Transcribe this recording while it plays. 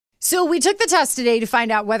So we took the test today to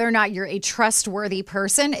find out whether or not you're a trustworthy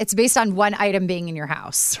person. It's based on one item being in your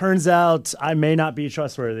house. Turns out I may not be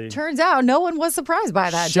trustworthy. Turns out no one was surprised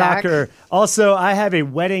by that, Shocker. Jack. Also, I have a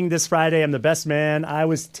wedding this Friday. I'm the best man. I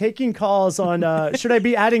was taking calls on should I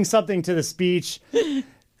be adding something to the speech?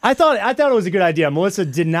 I thought it was a good idea. Melissa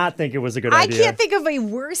did not think it was a good idea. I can't think of a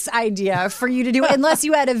worse idea for you to do unless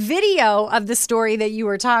you had a video of the story that you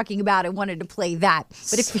were talking about and wanted to play that.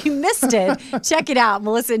 But if you missed it, check it out.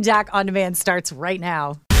 Melissa and Jack On Demand starts right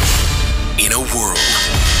now. In a world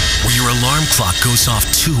where your alarm clock goes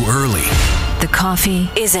off too early, the coffee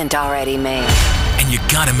isn't already made, and you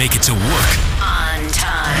gotta make it to work on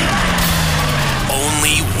time.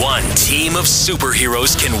 Only one team of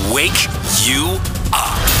superheroes can wake you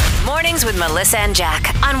up. Mornings with Melissa and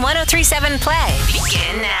Jack on 103.7 Play.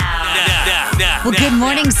 Begin now. Well, good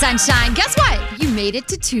morning, sunshine. Guess what? You made it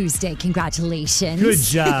to Tuesday. Congratulations. Good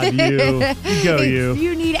job, you. You go, you. If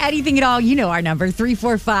you need anything at all, you know our number,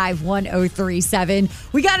 345-1037.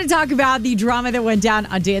 We got to talk about the drama that went down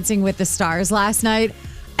on Dancing with the Stars last night.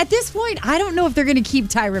 At this point, I don't know if they're going to keep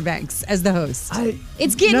Tyra Banks as the host.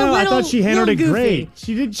 It's getting a little I thought she handled it goofy. great.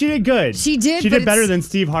 She did good. She did better than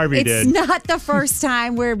Steve Harvey did. It's not the first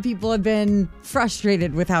time where people have been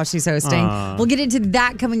frustrated with how she's hosting. We'll get into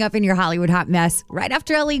that coming up in your Hollywood Hot Mess right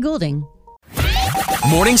after Ellie Goulding.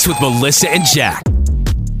 Mornings with Melissa and Jack.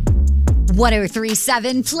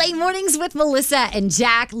 1037 Play Mornings with Melissa and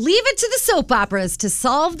Jack. Leave it to the soap operas to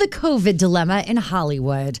solve the COVID dilemma in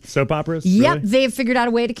Hollywood. Soap operas? Yep, Really? they've figured out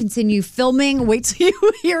a way to continue filming. Wait till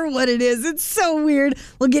you hear what it is. It's so weird.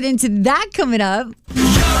 We'll get into that coming up.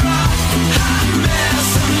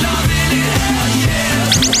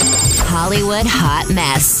 Hollywood Hot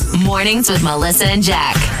Mess. Mornings with Melissa and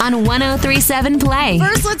Jack on 103.7 Play.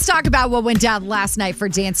 First, let's talk about what went down last night for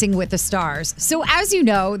Dancing with the Stars. So, as you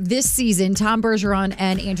know, this season, Tom Bergeron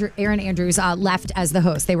and Aaron Andrews left as the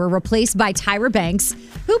host. They were replaced by Tyra Banks,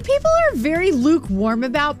 who people are very lukewarm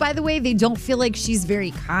about, by the way. They don't feel like she's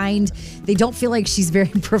very kind. They don't feel like she's very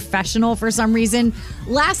professional for some reason.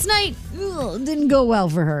 Last night, didn't go well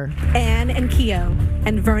for her. Anne and Keo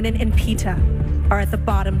and Vernon and Peta are at the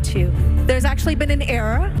bottom two. There's actually been an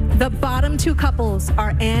error. The bottom two couples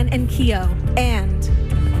are Anne and Keo and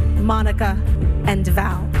Monica and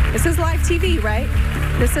Val. This is live TV, right?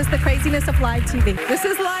 This is the craziness of live TV. This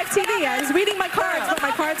is live TV. I was reading my cards, but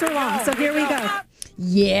my cards were wrong. So here we go.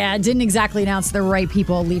 Yeah, didn't exactly announce the right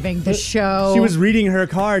people leaving the show. She was reading her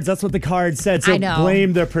cards. That's what the card said. So I know.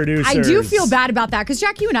 Blame the producers. I do feel bad about that because,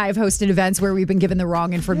 Jack, you and I have hosted events where we've been given the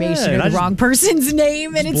wrong information or the wrong person's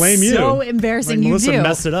name, and it's so embarrassing. Like, you Melissa do.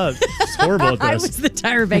 messed it up. She's horrible at this. I was the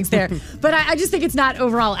Tyra Banks there. But I just think it's not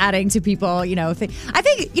overall adding to people, I think,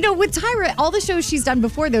 with Tyra, all the shows she's done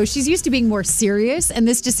before, though, she's used to being more serious, and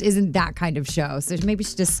this just isn't that kind of show. So maybe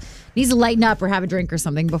she just needs to lighten up or have a drink or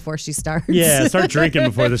something before she starts. Yeah, start drinking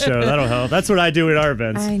before the show. That'll help. That's what I do at our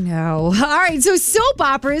events. I know. All right, so soap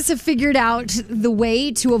operas have figured out the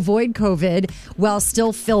way to avoid COVID while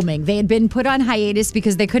still filming. They had been put on hiatus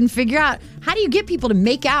because they couldn't figure out how do you get people to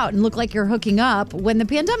make out and look like you're hooking up when the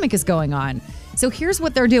pandemic is going on. So here's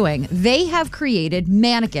what they're doing. They have created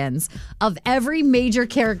mannequins of every major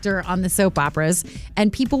character on the soap operas,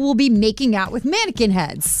 and people will be making out with mannequin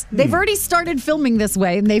heads. They've already started filming this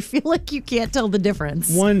way, and they feel like you can't tell the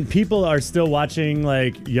difference. One, people are still watching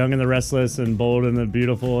like Young and the Restless and Bold and the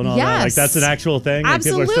Beautiful and all that. Like that's an actual thing.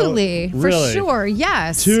 Absolutely. Like, really? For sure,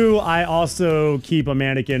 yes. Two, I also keep a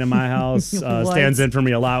mannequin in my house. Stands in for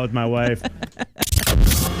me a lot with my wife.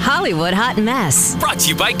 Hollywood Hot Mess. Brought to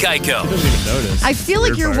you by Geico. She doesn't even notice. I feel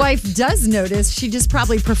like your wife does notice. She just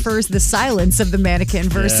probably prefers the silence of the mannequin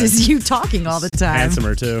versus you talking all the time.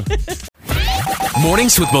 Handsomer, too.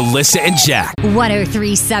 Mornings with Melissa and Jack.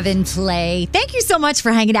 1037 Play. Thank you so much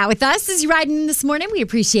for hanging out with us as you're riding in this morning. We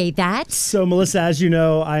appreciate that. So, Melissa, as you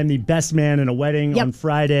know, I'm the best man in a wedding on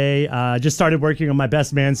Friday. Just started working on my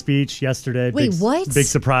best man speech yesterday. Wait, what? Big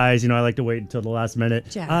surprise. I like to wait until the last minute.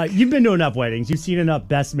 Jack. You've been to enough weddings. You've seen enough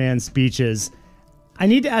best man speeches. I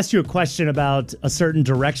need to ask you a question about a certain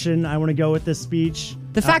direction I want to go with this speech.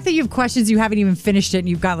 The fact that you have questions, you haven't even finished it, and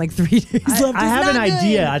you've got like 3 days left. I have an not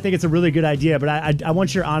idea. good. I think it's a really good idea, but I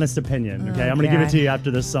want your honest opinion, okay? I'm going to give it to you after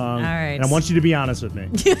this song. All right. And I want you to be honest with me.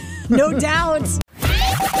 No doubt.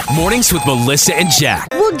 Mornings with Melissa and Jack.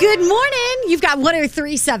 Well, good morning. You've got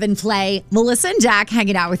 1037 Play. Melissa and Jack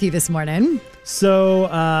hanging out with you this morning. So,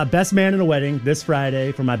 best man in a wedding this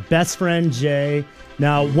Friday for my best friend, Jay.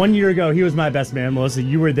 Now, 1 year ago, he was my best man. Melissa,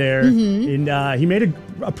 you were there. And he made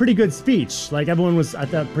a pretty good speech. Like, everyone was, I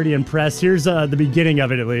thought, pretty impressed. Here's the beginning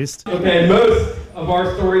of it, at least. Okay, most of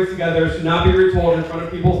our stories together should not be retold in front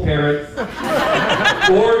of people's parents.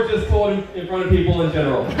 or just told in front of people in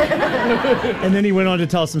general. And then he went on to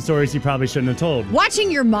tell some stories he probably shouldn't have told.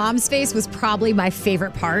 Watching your mom's face was probably my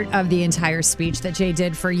favorite part of the entire speech that Jay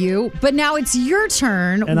did for you. But now it's your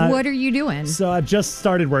turn. What are you doing? So I've just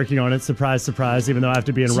started working on it. Surprise, surprise, even though I have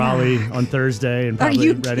to be in Raleigh on Thursday and probably Are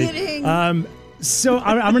you ready. kidding? So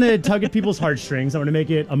I'm going to tug at people's heartstrings. I'm going to make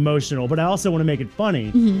it emotional, but I also want to make it funny.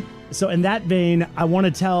 Mm-hmm. So in that vein, I want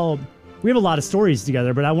to tell, we have a lot of stories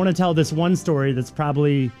together, but I want to tell this one story that's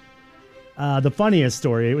probably the funniest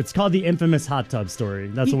story. It's called the infamous hot tub story.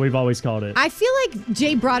 That's what we've always called it. I feel like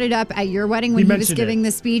Jay brought it up at your wedding when he was giving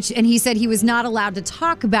the speech, and he said he was not allowed to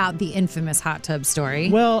talk about the infamous hot tub story.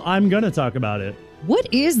 Well, I'm going to talk about it.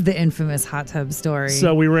 What is the infamous hot tub story?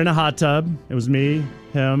 So we were in a hot tub. It was me,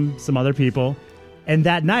 him, some other people. And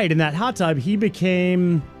that night in that hot tub, he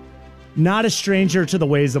became not a stranger to the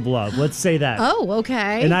ways of love. Let's say that. Oh,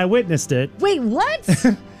 okay. And I witnessed it. Wait, what?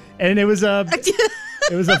 And it was a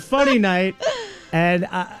funny night. And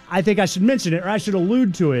I think I should mention it, or I should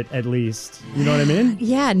allude to it at least. You know what I mean?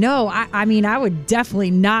 Yeah, no. I mean, I would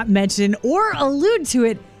definitely not mention or allude to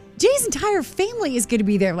it. Jay's entire family is going to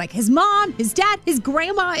be there. Like his mom, his dad, his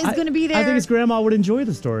grandma is going to be there. I think his grandma would enjoy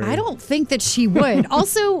the story. I don't think that she would.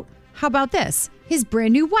 Also, how about this? His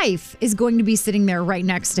brand new wife is going to be sitting there right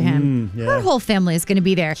next to him. Yeah. Her whole family is going to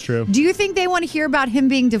be there. That's true. Do you think they want to hear about him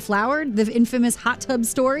being deflowered, the infamous hot tub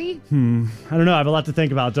story? I don't know. I have a lot to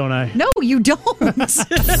think about, don't I? No, you don't.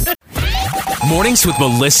 Mornings with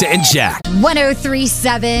Melissa and Jack.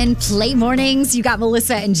 1037 Play Mornings. You got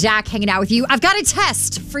Melissa and Jack hanging out with you. I've got a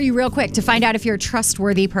test for you real quick to find out if you're a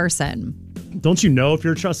trustworthy person. Don't you know if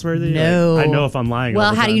you're trustworthy? No. I know if I'm lying. Well,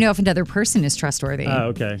 all the how do time. you know if another person is trustworthy? Oh,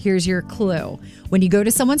 okay. Here's your clue. When you go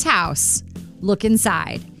to someone's house, look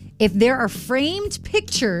inside. If there are framed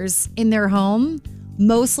pictures in their home,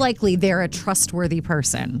 most likely they're a trustworthy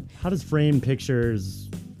person. How does framed pictures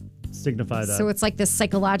signify that? So it's like this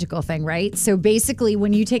psychological thing, right? So basically,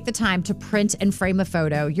 when you take the time to print and frame a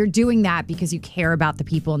photo, you're doing that because you care about the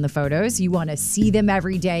people in the photos. You want to see them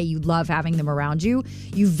every day. You love having them around you.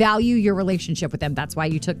 You value your relationship with them. That's why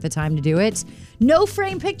you took the time to do it. No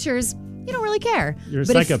frame pictures, you don't really care. You're a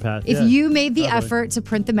But psychopath. If yeah. you made the Probably. effort to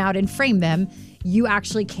print them out and frame them, you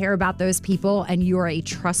actually care about those people and you're a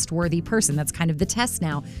trustworthy person. That's kind of the test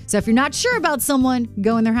now. So if you're not sure about someone,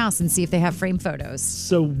 go in their house and see if they have framed photos.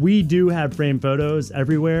 So we do have framed photos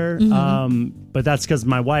everywhere, but that's because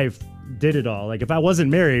my wife did it all. Like if I wasn't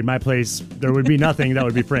married, my place, there would be nothing that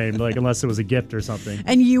would be framed, like unless it was a gift or something.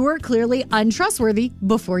 And you were clearly untrustworthy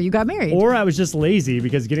before you got married. Or I was just lazy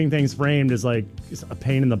because getting things framed is like a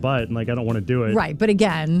pain in the butt and like I don't want to do it. Right, but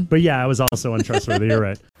again. But yeah, I was also untrustworthy. You're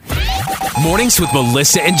right. Mornings with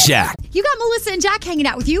Melissa and Jack. You got Melissa and Jack hanging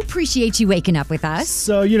out with you. Appreciate you waking up with us.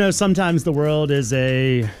 So, sometimes the world is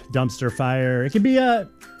a dumpster fire. It can be a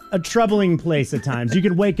troubling place at times. You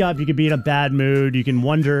could wake up, you could be in a bad mood, you can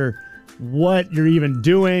wonder what you're even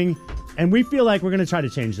doing. And we feel like we're going to try to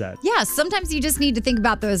change that. Yeah, sometimes you just need to think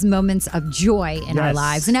about those moments of joy in our Yes.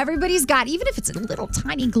 lives. And everybody's got, even if it's a little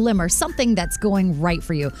tiny glimmer, something that's going right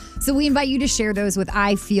for you. So we invite you to share those with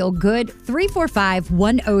I Feel Good,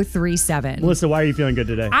 345-1037. Melissa, why are you feeling good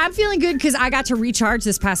today? I'm feeling good because I got to recharge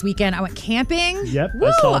this past weekend. I went camping. Yep,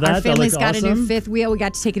 I saw that. Our That family's looked got a new awesome. fifth wheel. We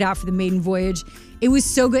got to take it out for the maiden voyage. It was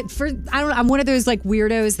so good. I'm one of those like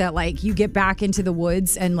weirdos that like you get back into the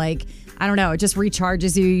woods and like, I don't know, it just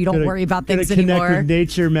recharges you. You don't worry about things Connect anymore. with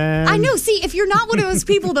nature, man. I know. See, if you're not one of those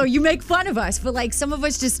people, though, you make fun of us. But like some of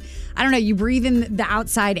us just, I don't know, you breathe in the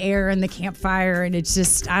outside air and the campfire, and it's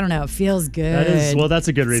just, I don't know, it feels good. That's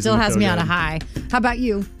a good reason. Still to has feel me on a good. high. How about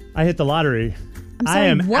you? I hit the lottery. I'm sorry, I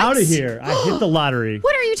am what? out of here. I hit the lottery.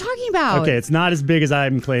 What are you talking about? Okay, it's not as big as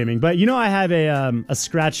I'm claiming, but I have a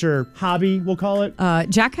scratcher hobby, we'll call it.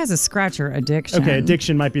 Jack has a scratcher addiction. Okay,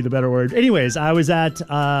 addiction might be the better word. Anyways, I was at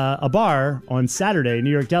a bar on Saturday,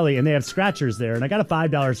 New York Deli, and they have scratchers there, and I got a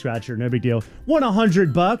 $5 scratcher, no big deal. Won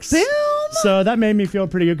 $100. Boom! So that made me feel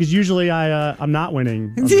pretty good because usually I'm not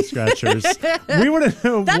winning on the scratchers. We want to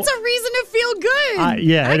know. That's a reason to feel good.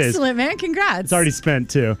 Yeah, it is. Excellent, man. Congrats. It's already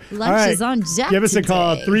spent too. Lunch is on Jack Give us a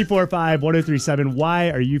call, today. 345-1037.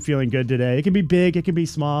 Why are you feeling good today? It can be big, it can be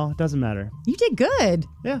small. It doesn't matter. You did good.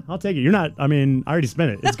 Yeah, I'll take it. I already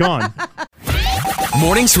spent it. It's gone.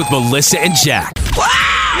 Mornings with Melissa and Jack.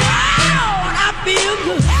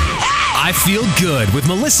 I feel good with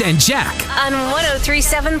Melissa and Jack. On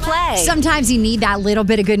 1037 Play. Sometimes you need that little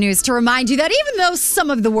bit of good news to remind you that even though some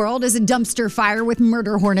of the world is a dumpster fire with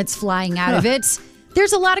murder hornets flying out of it,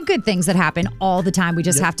 there's a lot of good things that happen all the time. We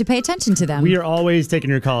just have to pay attention to them. We are always taking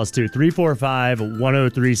your calls too.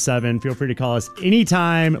 345-1037. Feel free to call us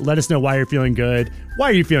anytime. Let us know why you're feeling good. Why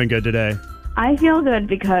are you feeling good today? I feel good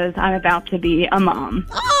because I'm about to be a mom.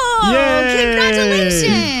 Oh, Yay!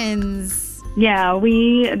 congratulations. Yeah,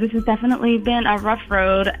 this has definitely been a rough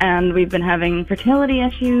road, and we've been having fertility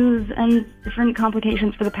issues and different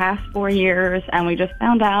complications for the past 4 years, and we just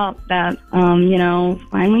found out that,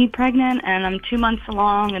 finally pregnant, and I'm 2 months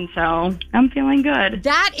along, and so I'm feeling good.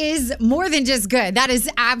 That is more than just good. That is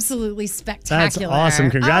absolutely spectacular. That's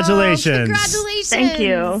awesome. Congratulations. Oh, congratulations. Thank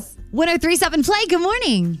you. 1037 Play, good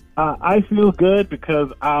morning. I feel good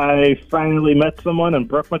because I finally met someone and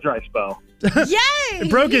broke my dry spell. Yay!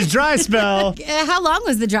 Broke his dry spell. How long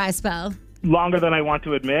was the dry spell? Longer than I want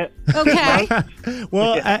to admit. Okay.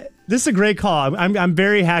 Well, this is a great call. I'm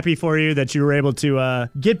very happy for you that you were able to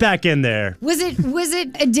get back in there. Was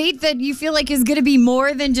it a date that you feel like is going to be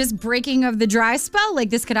more than just breaking of the dry spell? Like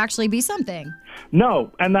this could actually be something.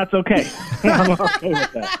 No, and that's okay. I'm okay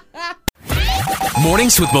with that.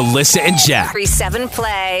 Mornings with Melissa and Jack. 1037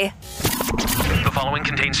 Play. The following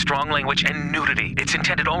contains strong language and nudity. It's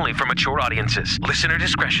intended only for mature audiences. Listener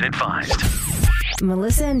discretion advised.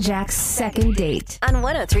 Melissa and Jack's second date on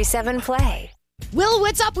 1037 Play. Will,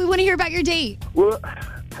 what's up? We want to hear about your date. Well,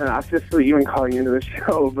 I feel silly even calling into the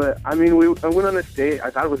show, but I mean, I went on this date. I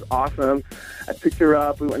thought it was awesome. I picked her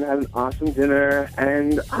up. We went and had an awesome dinner,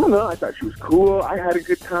 and I don't know. I thought she was cool. I had a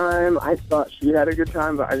good time. I thought she had a good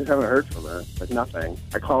time, but I just haven't heard from her. Like nothing.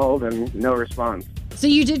 I called and no response. So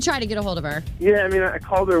you did try to get a hold of her? Yeah, I mean, I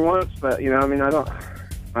called her once, but I'm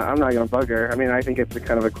not going to bug her. I mean, I think it's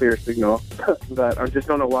kind of a clear signal, but I just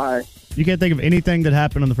don't know why. You can't think of anything that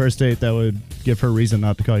happened on the first date that would give her reason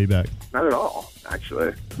not to call you back? Not at all,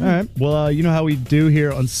 actually. All right. Well, you know how we do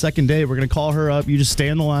here on second date. We're going to call her up. You just stay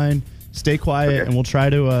on the line, stay quiet, Okay. and we'll try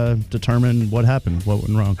to determine what happened, what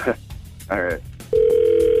went wrong. All right.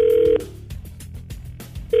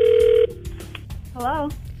 Hello,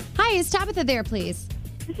 Hi, is Tabitha there, please?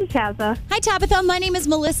 this is Tazza. Hi, Tabitha. My name is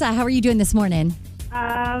Melissa. How are you doing this morning?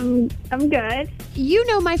 I'm good. You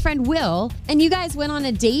know my friend Will, and you guys went on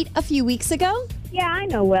a date a few weeks ago? Yeah, I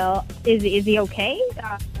know Will. Is he okay?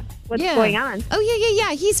 What's Yeah. going on? Oh,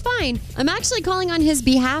 yeah. He's fine. I'm actually calling on his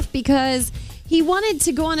behalf because he wanted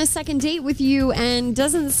to go on a second date with you and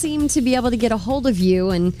doesn't seem to be able to get a hold of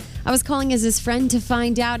you. And I was calling as his friend to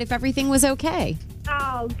find out if everything was okay.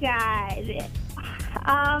 Oh, God.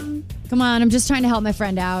 Come on, I'm just trying to help my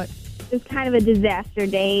friend out. It's kind of a disaster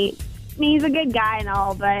date. I mean, he's a good guy and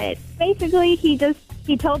all, but basically he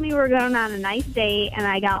told me we were going on a nice date, and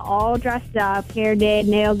I got all dressed up, hair did,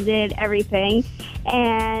 nails did, everything.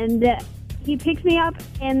 And he picked me up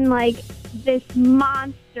in, like, this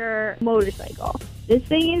monster motorcycle. This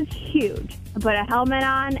thing is huge. I put a helmet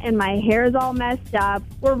on, and my hair is all messed up.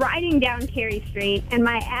 We're riding down Cary Street, and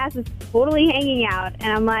my ass is totally hanging out.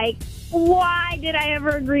 And I'm like, why did I ever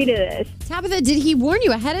agree to this? Tabitha, did he warn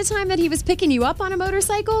you ahead of time that he was picking you up on a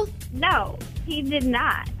motorcycle? No, he did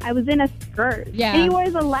not. I was in a skirt. Yeah. And he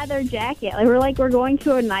wears a leather jacket. We're going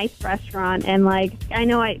to a nice restaurant, and I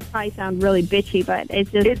know I probably sound really bitchy, but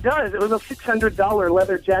it's just. It does. It was a $600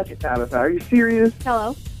 leather jacket, Tabitha. Are you serious?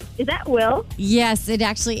 Hello? Is that Will? Yes, it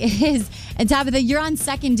actually is. And Tabitha, you're on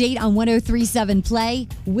second date on 1037 Play.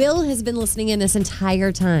 Will has been listening in this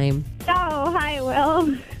entire time. Oh, hi,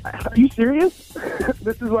 Will. Are you serious?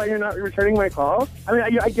 This is why you're not returning my call? I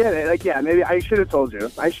mean, I get it. Like, yeah, maybe I should have told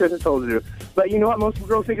you. But you know what? Most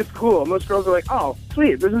girls think it's cool. Most girls are like, oh,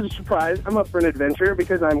 sweet, this is a surprise. I'm up for an adventure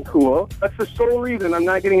because I'm cool. That's the sole reason I'm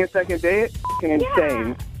not getting a second date. F***ing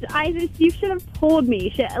insane. You should have told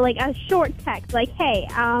me, like a short text, like, hey,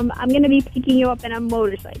 I'm going to be picking you up in a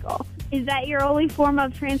motorcycle. Is that your only form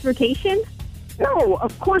of transportation? No,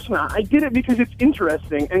 of course not. I did it because it's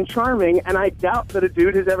interesting and charming, and I doubt that a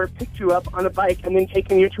dude has ever picked you up on a bike and then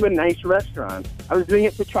taken you to a nice restaurant. I was doing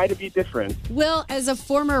it to try to be different. Will, as a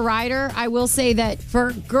former rider, I will say that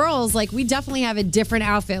for girls, like, we definitely have a different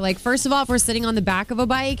outfit. Like, first of all, if we're sitting on the back of a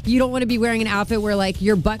bike, you don't want to be wearing an outfit where, like,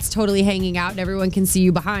 your butt's totally hanging out and everyone can see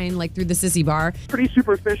you behind, like, through the sissy bar. Pretty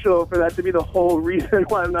superficial for that to be the whole reason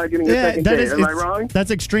why I'm not getting a second date. Am I wrong? That's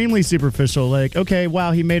extremely superficial. Like, okay,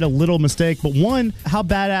 wow, he made a little mistake, but one, how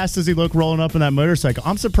badass does he look rolling up in that motorcycle?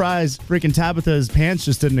 I'm surprised freaking Tabitha's pants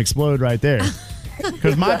just didn't explode right there.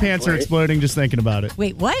 Because my pants are exploding just thinking about it.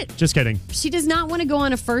 Wait, what? Just kidding. She does not want to go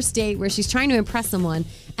on a first date where she's trying to impress someone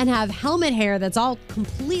and have helmet hair that's all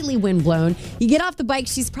completely windblown. You get off the bike,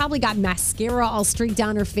 she's probably got mascara all streaked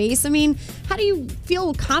down her face. I mean, how do you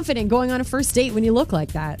feel confident going on a first date when you look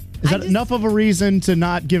like that? Is that enough of a reason to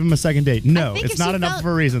not give him a second date? No, it's not enough of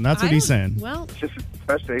a reason. That's what he's saying. Well, it's just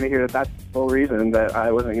frustrating to hear that that's the whole reason that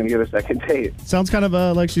I wasn't going to get a second date. Sounds kind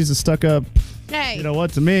of like she's a stuck-up, hey, you know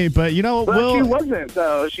what, to me. But you know, Well, she wasn't,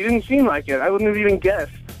 though. She didn't seem like it. I wouldn't have even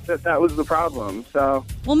guessed. that was the problem. So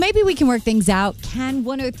Well, maybe we can work things out. Can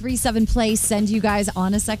 1037 Play send you guys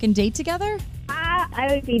on a second date together? I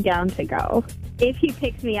would be down to go if he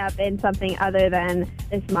picks me up in something other than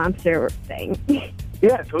this monster thing.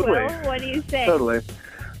 yeah, totally. Well, what do you say? Totally.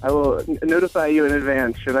 I will notify you in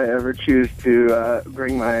advance should I ever choose to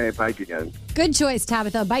bring my bike again. Good choice,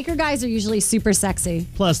 Tabitha. Biker guys are usually super sexy.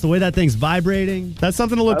 Plus, the way that thing's vibrating, that's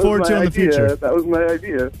something to look forward to in the future. That was my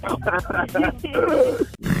idea.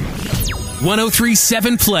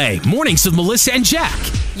 1037 Play. Mornings with Melissa and Jack.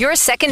 Your second